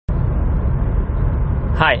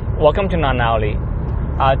Hi, welcome to Non-Hourly.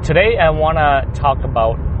 Today I want to talk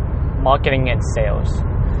about marketing and sales,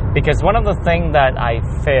 because one of the things that I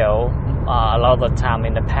fail a lot of the time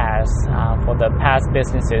in the past, for the past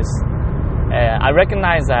businesses, I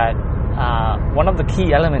recognize that one of the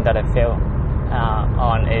key elements that I fail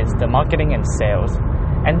on is the marketing and sales,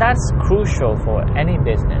 and that's crucial for any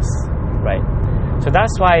business, right? So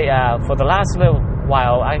that's why for the last little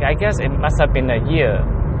while, I guess it must have been a year,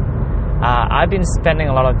 I've been spending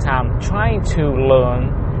a lot of time trying to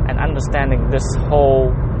learn and understanding this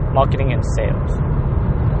whole marketing and sales.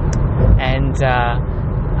 And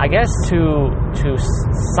I guess to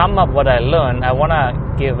sum up what I learned, I want to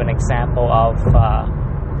give an example of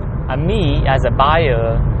me as a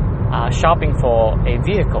buyer shopping for a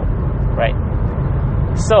vehicle, right?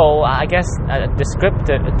 So I guess a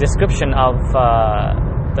description of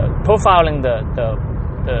profiling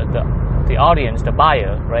the audience, the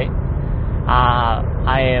buyer, right?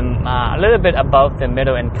 I am a little bit above the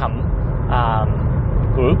middle income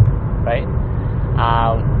group, right?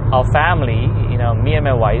 Our family, me and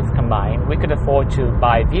my wife combined, we could afford to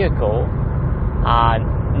buy a vehicle,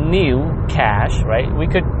 new cash, right? We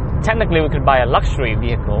could buy a luxury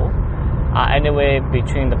vehicle, anywhere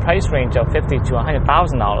between the price range of $50,000 to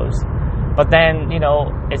 $100,000. But then,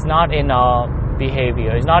 it's not in our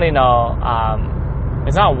behavior. It's not in our.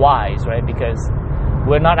 It's not wise, right? Because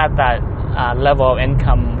we're not at that level of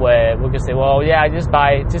income where we could say, well, yeah, just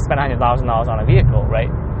spend $100,000 on a vehicle, right?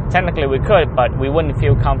 Technically we could, but we wouldn't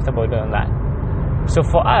feel comfortable doing that. So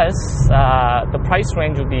for us, the price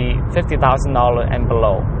range would be $50,000 and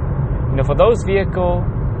below. For those vehicles,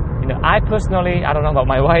 I personally, I don't know about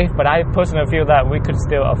my wife, but I personally feel that we could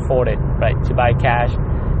still afford it, right, to buy cash,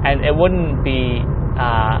 and it wouldn't be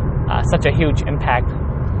such a huge impact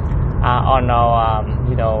on our,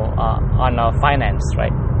 on our finance,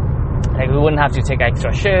 right? Like we wouldn't have to take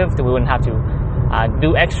extra shift. We wouldn't have to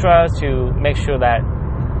do extra to make sure that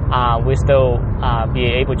we still be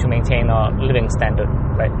able to maintain our living standard,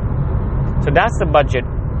 right? So that's the budget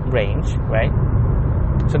range, right?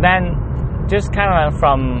 So then, just kind of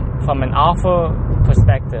from an offer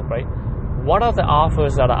perspective, right? What are the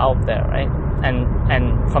offers that are out there, right?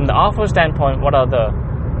 And from the offer standpoint, what are the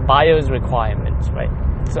buyer's requirements, right?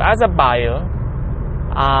 So as a buyer,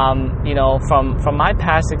 from my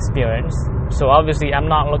past experience, so obviously I'm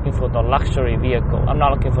not looking for the luxury vehicle. I'm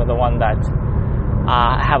not looking for the one that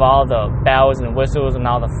have all the bells and whistles and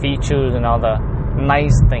all the features and all the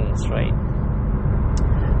nice things, right?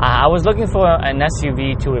 I was looking for an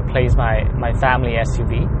SUV to replace my family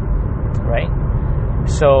SUV, right?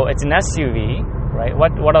 So it's an SUV, right?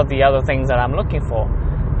 What are the other things that I'm looking for?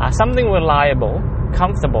 Something reliable,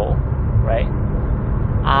 comfortable, right?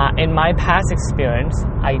 In my past experience,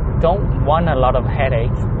 I don't want a lot of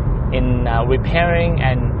headache in repairing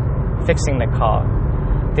and fixing the car.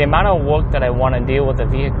 The amount of work that I want to deal with the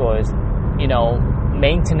vehicle is,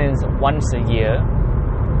 maintenance once a year,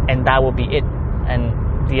 and that will be it.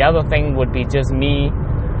 And the other thing would be just me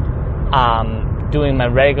doing my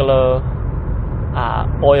regular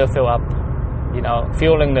oil fill up,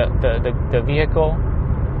 fueling the vehicle,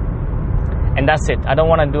 and that's it. I don't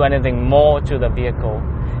want to do anything more to the vehicle.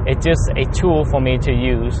 It's just a tool for me to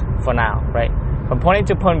use for now, right? From point A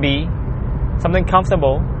to point B, something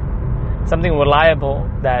comfortable, something reliable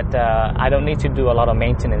that I don't need to do a lot of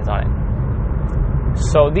maintenance on it.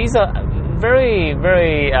 So these are very,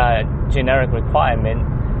 very generic requirement.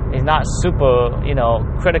 It's not super,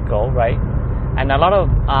 critical, right? And a lot of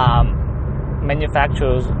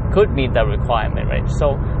manufacturers could meet that requirement, right?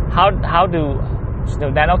 So how do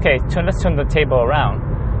then? Okay, let's turn the table around.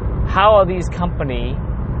 How are these companies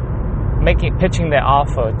pitching their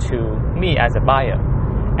offer to me as a buyer?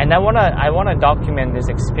 And I wanna document this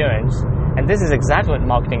experience, and this is exactly what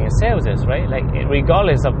marketing and sales is, right? Like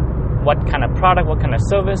regardless of what kind of product, what kind of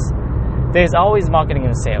service, there's always marketing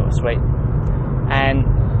and sales, right? And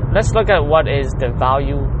let's look at what is the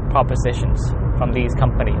value propositions from these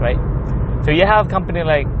companies, right? So you have companies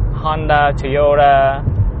like Honda, Toyota,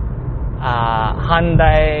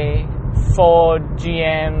 Hyundai, Ford,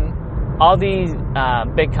 GM, all these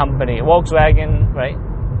big companies, Volkswagen, right?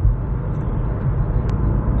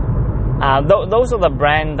 Those are the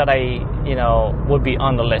brands that I, would be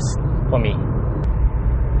on the list for me.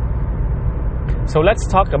 So let's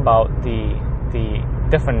talk about the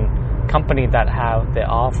different companies that have their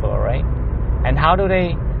offer, right? And how do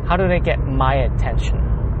they get my attention?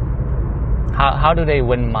 How do they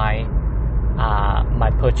win my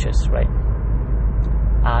purchase, right?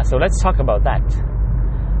 So let's talk about that.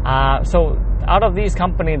 So out of these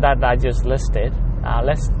companies that I just listed,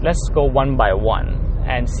 let's go one by one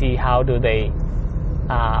and see how do they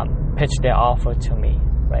pitch their offer to me,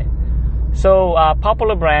 right? So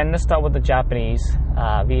popular brand, let's start with the Japanese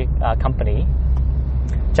company.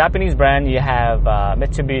 Japanese brand, you have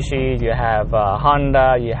Mitsubishi, you have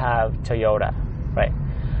Honda, you have Toyota, right?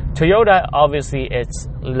 Toyota, obviously, it's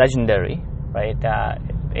legendary, right?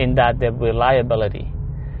 In that their reliability.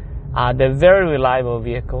 They're very reliable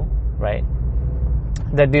vehicle, right?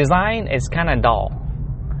 The design is kind of dull.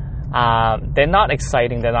 They're not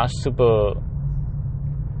exciting. They're not super.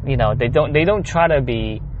 They don't try to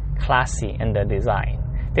be classy in their design.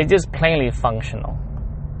 They're just plainly functional,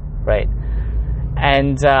 right?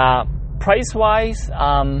 And price-wise,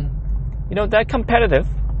 they're competitive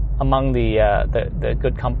among the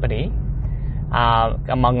good company,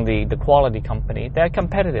 among the quality company. They're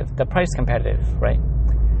competitive. They're price competitive, right?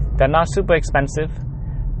 They're not super expensive.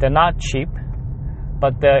 They're not cheap,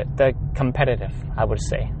 but they're competitive, I would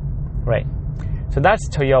say, right? So that's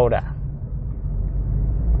Toyota.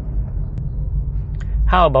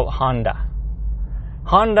 How about Honda?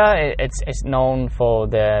 Honda, it's known for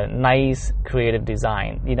the nice creative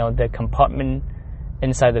design. The compartment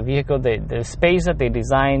inside the vehicle, the space that they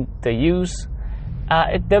design, the use,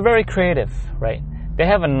 they're very creative, right? They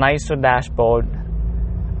have a nicer dashboard,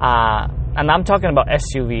 and I'm talking about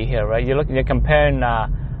SUV here, right? You're comparing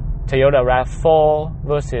Toyota RAV4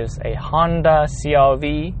 versus a Honda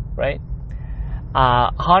CR-V, right?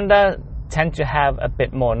 Honda tend to have a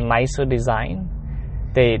bit more nicer design.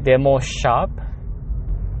 They're more sharp,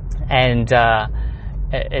 and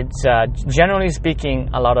it's generally speaking,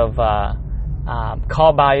 a lot of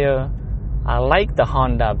car buyer like the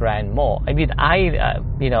Honda brand more. I mean,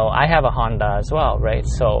 I have a Honda as well, right?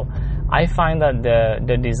 So I find that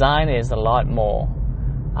the design is a lot more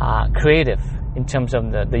creative in terms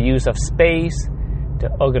of the use of space, the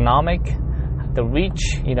ergonomic, the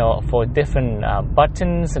reach, for different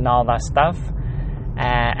buttons and all that stuff,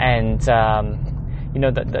 and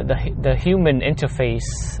the human interface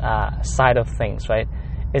side of things, right,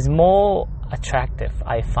 is more attractive,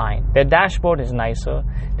 I find. Their dashboard is nicer.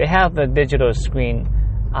 They have the digital screen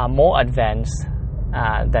more advanced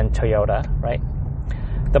than Toyota, right?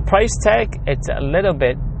 The price tag, it's a little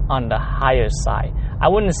bit on the higher side. I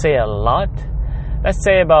wouldn't say a lot. Let's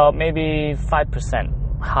say about maybe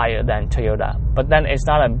 5% higher than Toyota. But then it's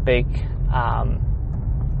not a big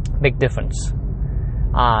difference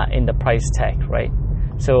in the price tag, right?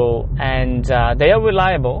 So, and they are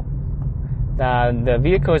reliable. The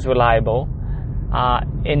vehicle is reliable.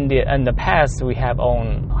 In the past, we have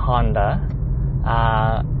owned Honda,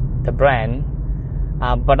 the brand,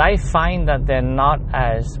 but I find that they're not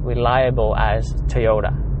as reliable as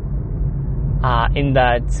Toyota. In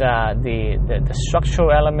that the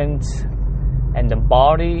structural elements and the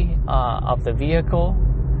body of the vehicle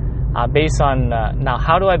based on now.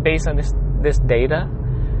 How do I base on this data?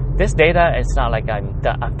 This data is not like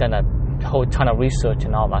I've done a whole ton of research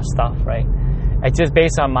and all that stuff, right? It's just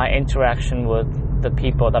based on my interaction with the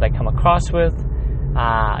people that I come across with,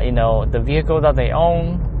 the vehicle that they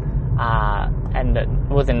own, and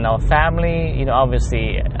within our family.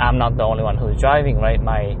 Obviously, I'm not the only one who's driving, right?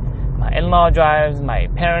 My in-law drives, my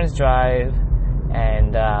parents drive,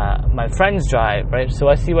 and my friends drive, right? So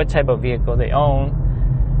I see what type of vehicle they own,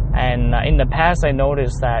 and in the past, I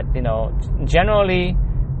noticed that generally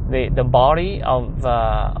the body of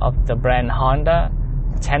the brand Honda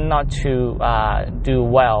tend not to do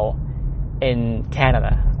well in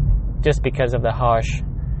Canada, just because of the harsh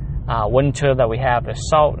winter that we have, the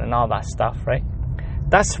salt and all that stuff, right?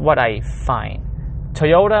 That's what I find.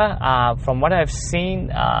 Toyota, from what I've seen,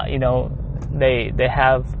 they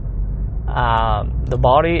have the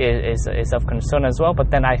body is of concern as well, but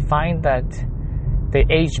then I find that they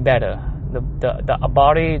age better. The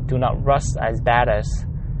body do not rust as bad as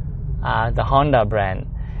the Honda brand,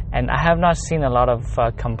 and I have not seen a lot of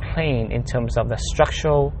complaint in terms of the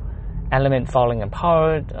structural element falling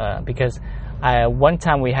apart, because one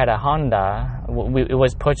time we had a Honda, it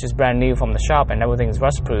was purchased brand new from the shop and everything is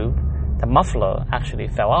rust proof. The muffler actually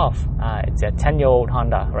fell off. It's a 10-year-old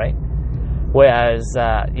Honda, right? Whereas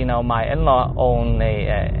my in-law owned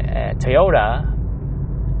a Toyota,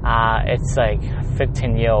 it's like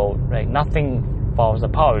 15-year-old, right? Nothing falls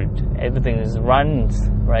apart. Everything runs,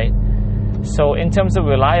 right? So in terms of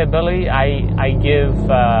reliability, I give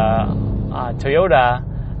Toyota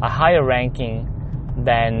a higher ranking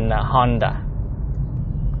than Honda.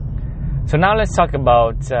 So now let's talk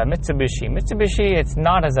about Mitsubishi. Mitsubishi, it's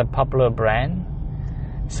not as a popular brand.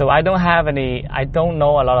 So I don't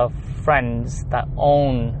know a lot of friends that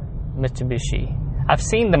own Mitsubishi. I've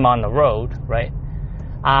seen them on the road, right?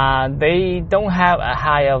 They don't have a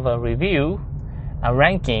high of a review, a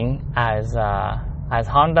ranking as as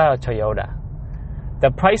Honda or Toyota. The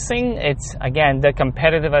pricing, they're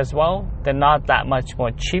competitive as well. They're not that much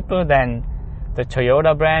more cheaper than the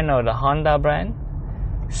Toyota brand or the Honda brand.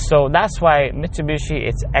 So that's why Mitsubishi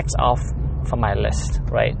is X off from my list,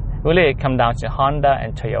 right? Really, it comes down to Honda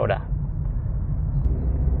and Toyota.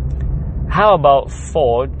 How about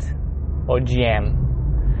Ford or GM?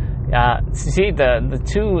 See,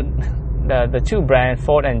 the two brands,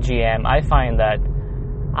 Ford and GM, I find that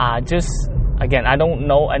I don't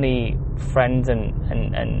know any friends and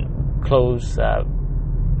close,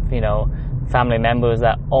 family members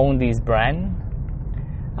that own these brands.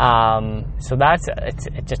 So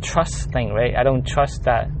it's a trust thing, right? I don't trust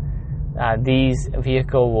that these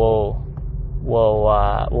vehicle will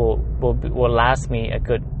last me a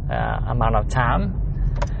good amount of time.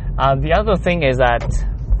 The other thing is that,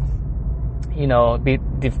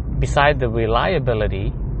 beside the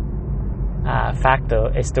reliability factor,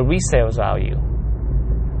 is the resale value.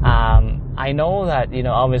 I know that,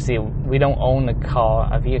 obviously we don't own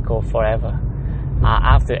a vehicle forever.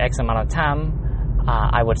 After X amount of time,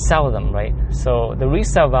 I would sell them, right? So the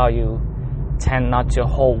resale value tend not to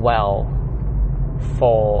hold well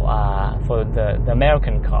for the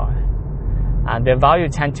American car. Their value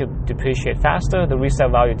tend to depreciate faster. The resale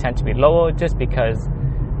value tend to be lower just because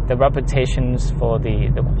the reputations for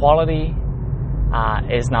the quality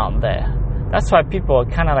is not there. That's why people are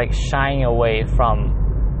kind of like shying away from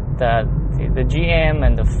the GM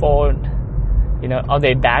and the Ford. Are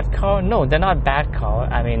they bad car? No, they're not bad car.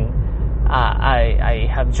 I mean, I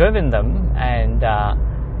have driven them, and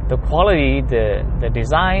the quality, the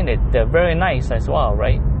design, they're very nice as well,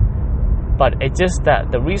 right? But it's just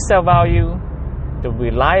that the resale value, the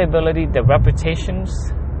reliability, the reputations,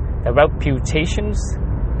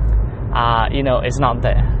 is not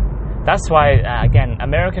there. That's why, again,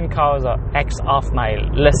 American cars are X off my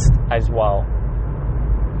list as well.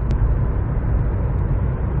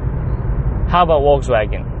 How about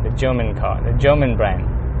Volkswagen, the German car, the German brand?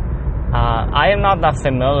 I am not that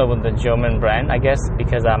familiar with the German brand, I guess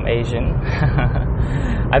because I'm Asian.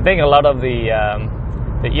 I think a lot of the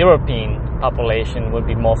European population would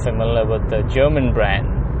be more familiar with the German brand.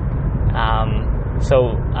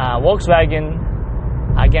 So Volkswagen,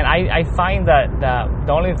 again, I find that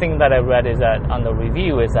the only thing that I read is that on the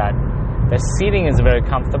review is that the seating is very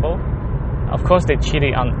comfortable. Of course, they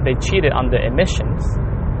cheated on the emissions.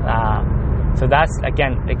 So that's,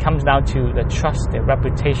 again, it comes down to the trust, the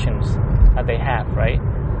reputations that they have, right?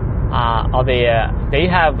 They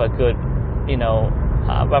have a good,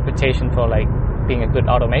 reputation for like being a good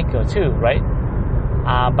automaker too, right?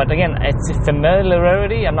 But again, it's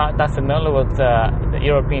familiarity. I'm not that familiar with the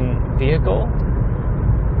European vehicle,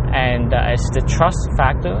 and it's the trust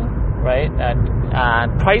factor, right?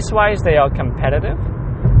 Price-wise, they are competitive.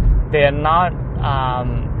 They are not,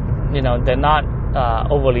 they're not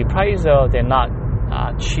overly priced, or they're not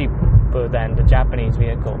cheaper than the Japanese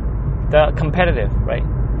vehicle. They're competitive, right?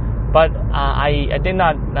 But I did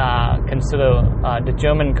not consider the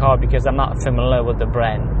German car because I'm not familiar with the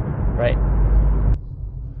brand, right?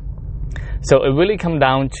 So it really comes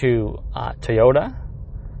down to Toyota,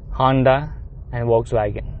 Honda, and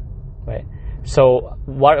Volkswagen, right? So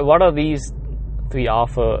what are these three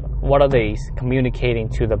offer? What are they communicating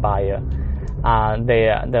to the buyer?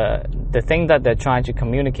 The thing that they're trying to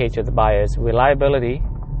communicate to the buyer is reliability,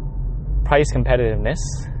 price competitiveness,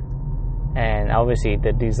 and obviously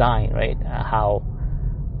the design, right? How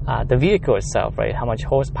the vehicle itself, right? How much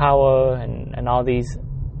horsepower and all these,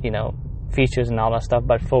 features and all that stuff.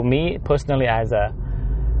 But for me personally, as a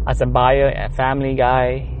buyer, a family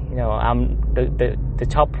guy, the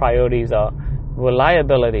top priorities are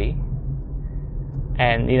reliability,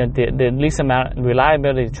 and the least amount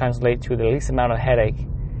reliability translates to the least amount of headache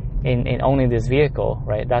in owning this vehicle,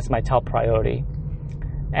 right? That's my top priority.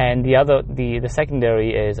 And the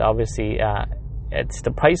secondary is obviously it's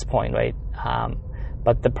the price point, right?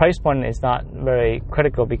 But the price point is not very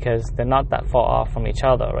critical because they're not that far off from each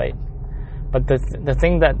other, right? But the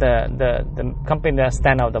thing that the company that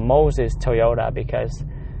stand out the most is Toyota, because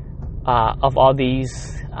of all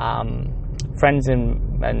these friends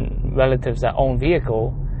and relatives that own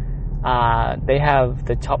vehicle, they have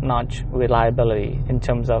the top-notch reliability in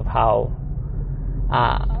terms of how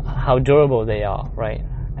durable they are, right?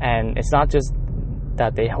 And it's not just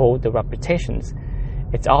that they hold the reputations;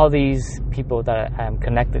 it's all these people that I'm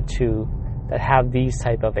connected to that have these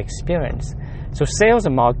type of experience. So sales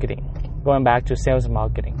and marketing, going back to sales and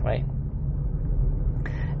marketing, right?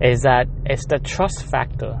 Is that it's the trust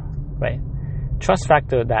factor, right? Trust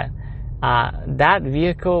factor that that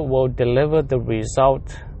vehicle will deliver the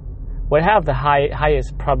result, will have the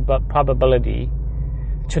highest probability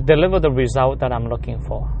to deliver the result that I'm looking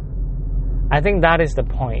for. I think that is the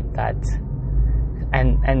point, that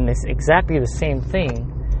and it's exactly the same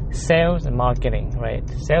thing, sales and marketing, right?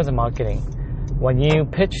 Sales and marketing. When you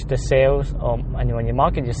pitch the sales and when you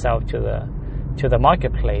market yourself to the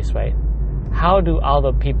marketplace, right? How do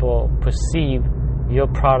other people perceive your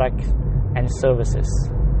product and services,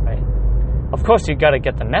 right? Of course, you got to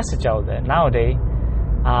get the message out there. Nowadays,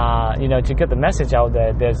 to get the message out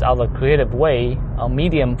there, there's other creative way or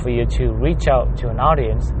medium for you to reach out to an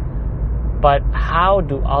audience. But how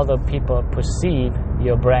do other people perceive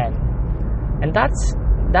your brand? And that's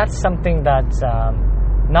something that's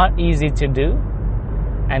not easy to do,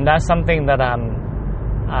 and that's something that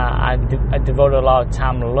I devoted a lot of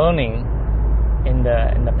time learning in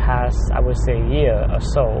the past, I would say, year or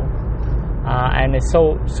so, and it's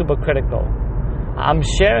so super critical. I'm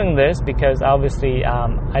sharing this because obviously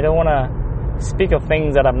I don't want to speak of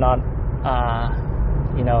things that I'm not,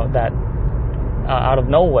 that out of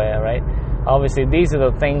nowhere, right? Obviously, these are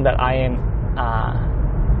the things that I am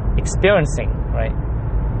experiencing, right?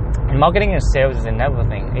 And marketing and sales is another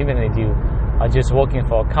thing. Even if you are just working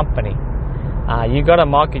for a company, you gotta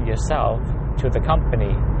market yourself to the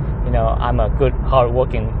company. I'm a good,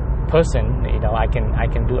 hard-working person. I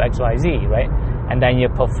can do X, Y, Z, right? And then your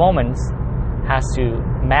performance has to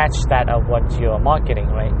match that of what you're marketing,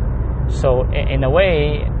 right? So in a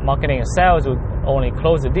way, marketing and sales will only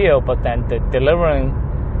close the deal, but then delivering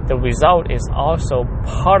the result is also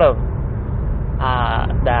part of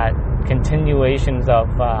that continuations of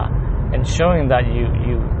ensuring that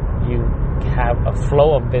you have a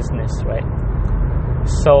flow of business, right?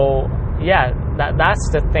 So yeah, that's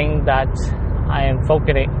the thing that I am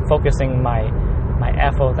focusing my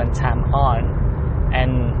effort and time on,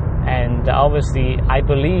 and obviously I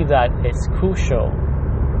believe that it's crucial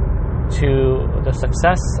to the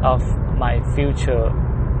success of my future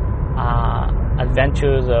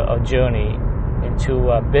adventures or journey into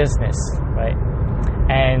business, right?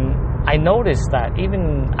 And I noticed that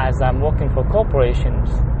even as I'm working for corporations,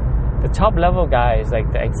 the top level guys,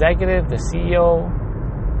 like the executive, the CEO,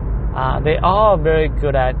 they are very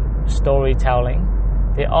good at storytelling.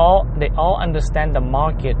 They all understand the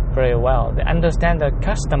market very well. They understand the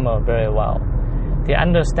customer very well. They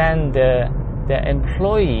understand the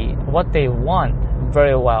employee, what they want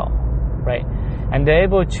very well, right? And they're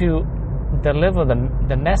able to deliver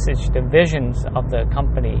the message, the visions of the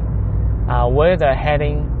company, where they're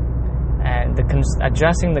heading, and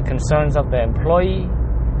addressing the concerns of the employee.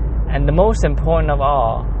 And the most important of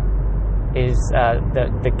all is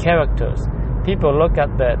the characters. People look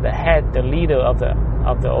at the head, the leader of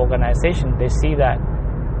the organization. They see that,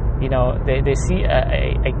 they see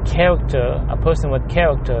a character, a person with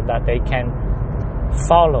character that they can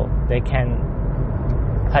follow, they can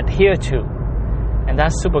adhere to, and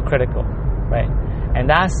that's super critical, right? And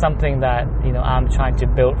that's something that I'm trying to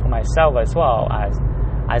build for myself as well,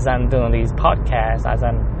 as I'm doing these podcasts, as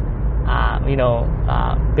I'm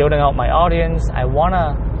building out my audience. I want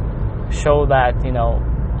to show that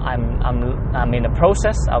I'm in the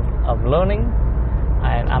process of learning,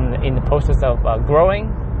 and I'm in the process of growing,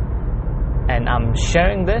 and I'm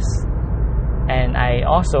sharing this, and I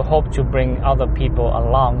also hope to bring other people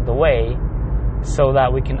along the way so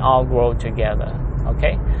that we can all grow together.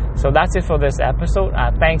 Okay, so that's it for this episode.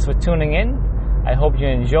 Thanks for tuning in. I hope you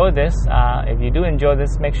enjoy this. If you do enjoy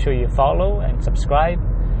this, make sure you follow and subscribe.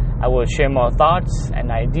 I will share more thoughts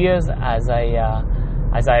and ideas as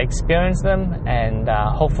I experience them, and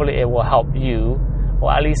hopefully it will help you,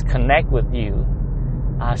 or at least connect with you,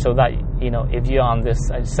 so that if you're on this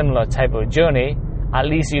similar type of journey, at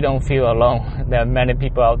least you don't feel alone. There are many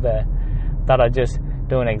people out there that are just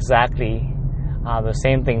doing exactly the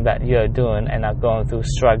same thing that you're doing and are going through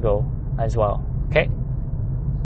struggle as well. Okay.